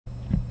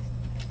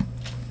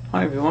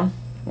Hi everyone,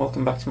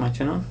 welcome back to my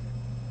channel.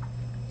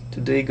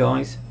 Today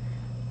guys,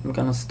 I'm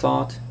gonna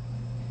start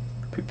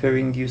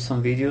preparing you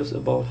some videos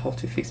about how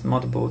to fix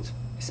motherboards,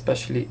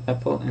 especially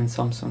Apple and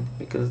Samsung,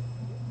 because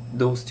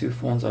those two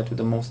phones I do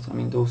the most.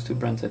 Those two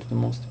brands I do the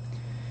most.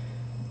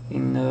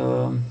 In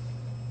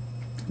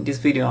this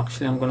video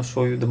actually I'm gonna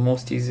show you the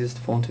most easiest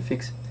phone to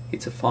fix.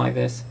 It's a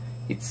 5S.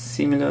 It's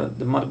similar,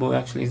 the motherboard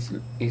actually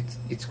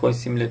it's quite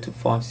similar to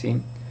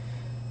 5C.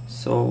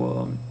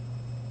 So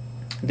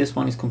this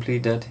one is completely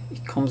dead.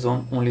 It comes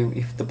on only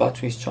if the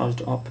battery is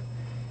charged up,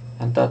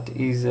 and that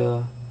is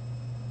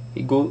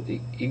it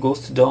goes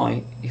to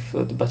die if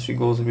the battery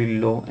goes really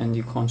low and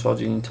you can't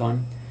charge it in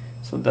time.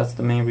 So that's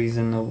the main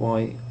reason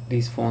why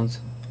these phones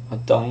are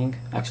dying.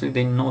 Actually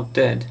they're not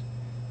dead,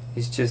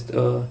 it's just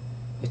a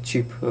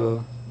chip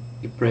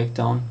it breaks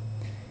down,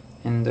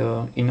 and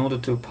in order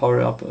to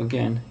power up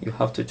again you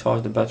have to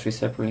charge the battery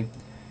separately,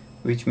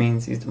 which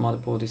means the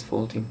motherboard is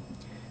faulty.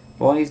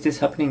 Why is this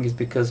happening is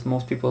because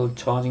most people are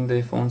charging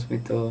their phones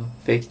with a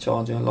fake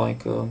charger,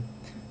 like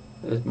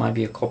it might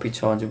be a copy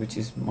charger, which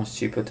is much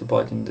cheaper to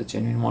buy than the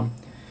genuine one.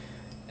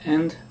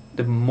 And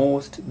the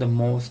most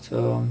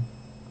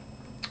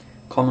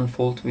common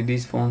fault with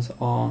these phones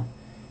are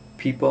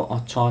people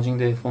are charging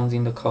their phones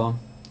in the car,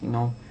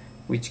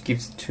 which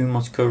gives too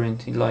much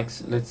current.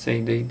 Let's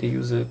say they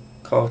use a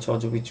car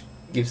charger which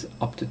gives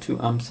up to 2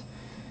 amps,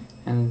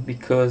 and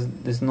because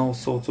there's no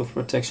sort of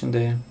protection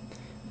there,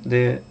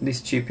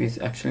 this chip is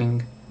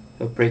actually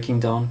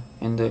breaking down,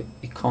 and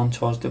it can't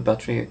charge the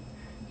battery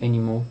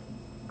anymore.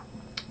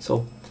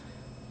 So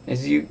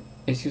as you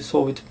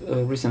saw it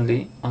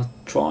recently, I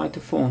tried the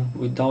phone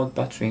without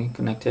battery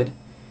connected.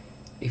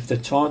 If the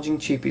charging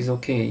chip is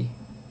okay,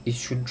 it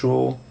should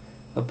draw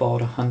about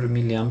 100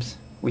 milliamps,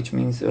 which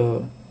means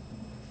the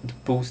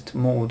boost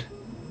mode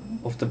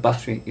of the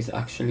battery is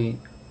actually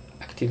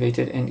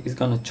activated and is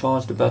gonna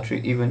charge the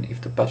battery even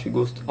if the battery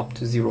goes up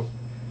to zero,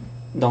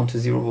 down to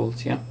 0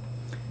 volts.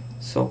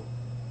 So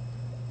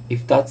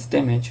if that's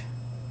damaged,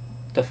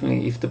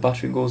 definitely if the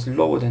battery goes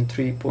lower than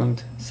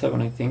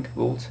 3.7 I think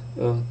volts,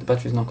 the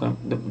battery is not going,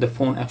 the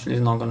phone actually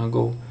is not gonna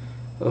go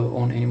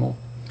on anymore.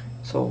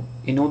 So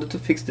in order to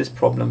fix this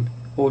problem,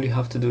 all you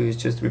have to do is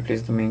just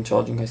replace the main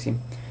charging IC.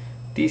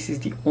 This is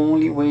the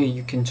only way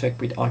you can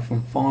check with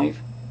iPhone 5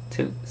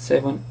 till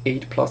 7,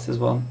 8 plus as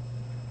well.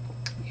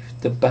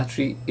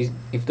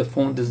 If the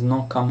phone does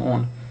not come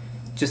on,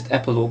 just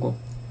Apple logo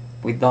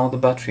without the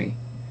battery,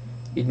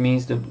 it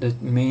means the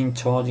main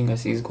charging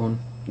IC is gone.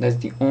 That's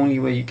the only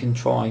way you can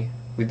try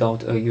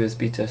without a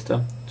USB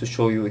tester to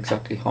show you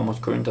exactly how much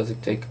current does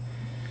it take.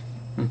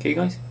 Okay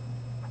guys,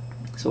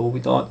 so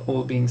with that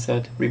all being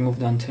said, remove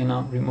the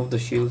antenna, remove the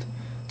shield.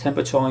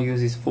 Temperature I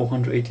use is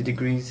 480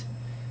 degrees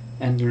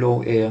and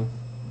low air.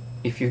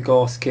 If you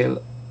go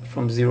scale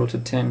from 0 to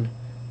 10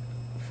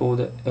 for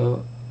the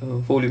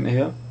volume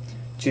air,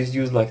 just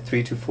use like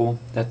 3 to 4.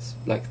 That's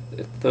like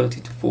 30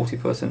 to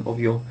 40% of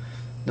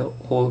the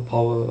whole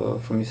power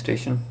from your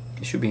station.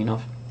 It should be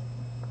enough.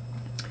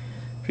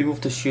 Remove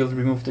the shield,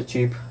 remove the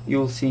chip.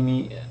 You'll see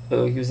me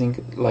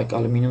using like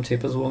aluminium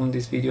tape as well in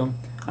this video.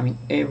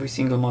 Every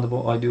single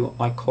motherboard I do,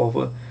 I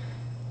cover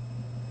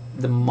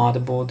the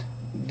motherboard,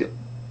 the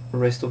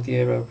rest of the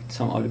area with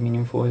some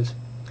aluminium foils.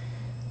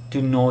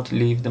 Do not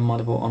leave the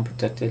motherboard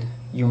unprotected.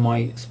 You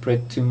might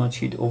spread too much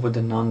heat over the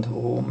NAND,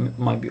 or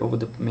might be over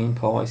the main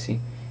power IC,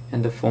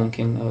 and the phone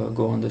can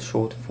go on the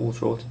full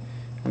short,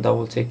 and that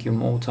will take you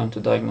more time to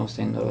diagnose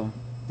and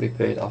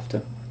repair it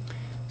after.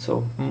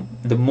 So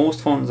the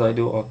most phones I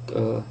do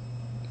are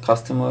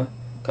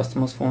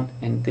customers phone,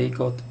 and they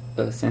got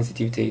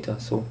sensitive data.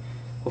 So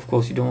of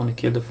course you don't want to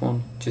kill the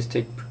phone. Just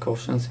take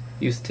precautions.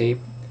 Use tape,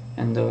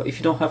 and if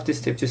you don't have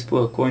this tape, just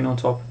put a coin on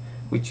top,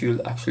 which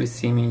you'll actually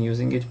see me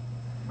using it.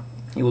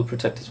 It will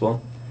protect as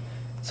well.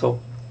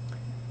 So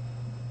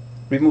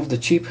remove the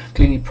chip,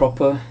 clean it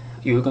proper.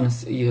 You're gonna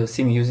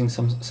see me using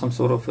some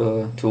sort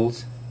of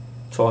tools.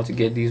 Try to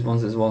get these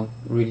ones as well,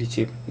 really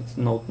cheap. It's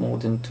not more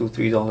than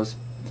 $2-3,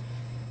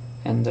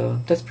 and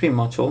that's pretty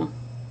much all.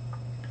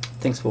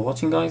 Thanks for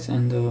watching guys,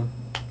 and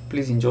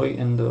please enjoy,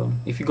 and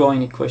if you got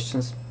any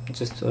questions,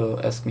 just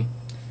ask me.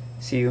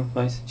 See you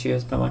guys,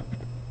 cheers, bye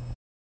bye.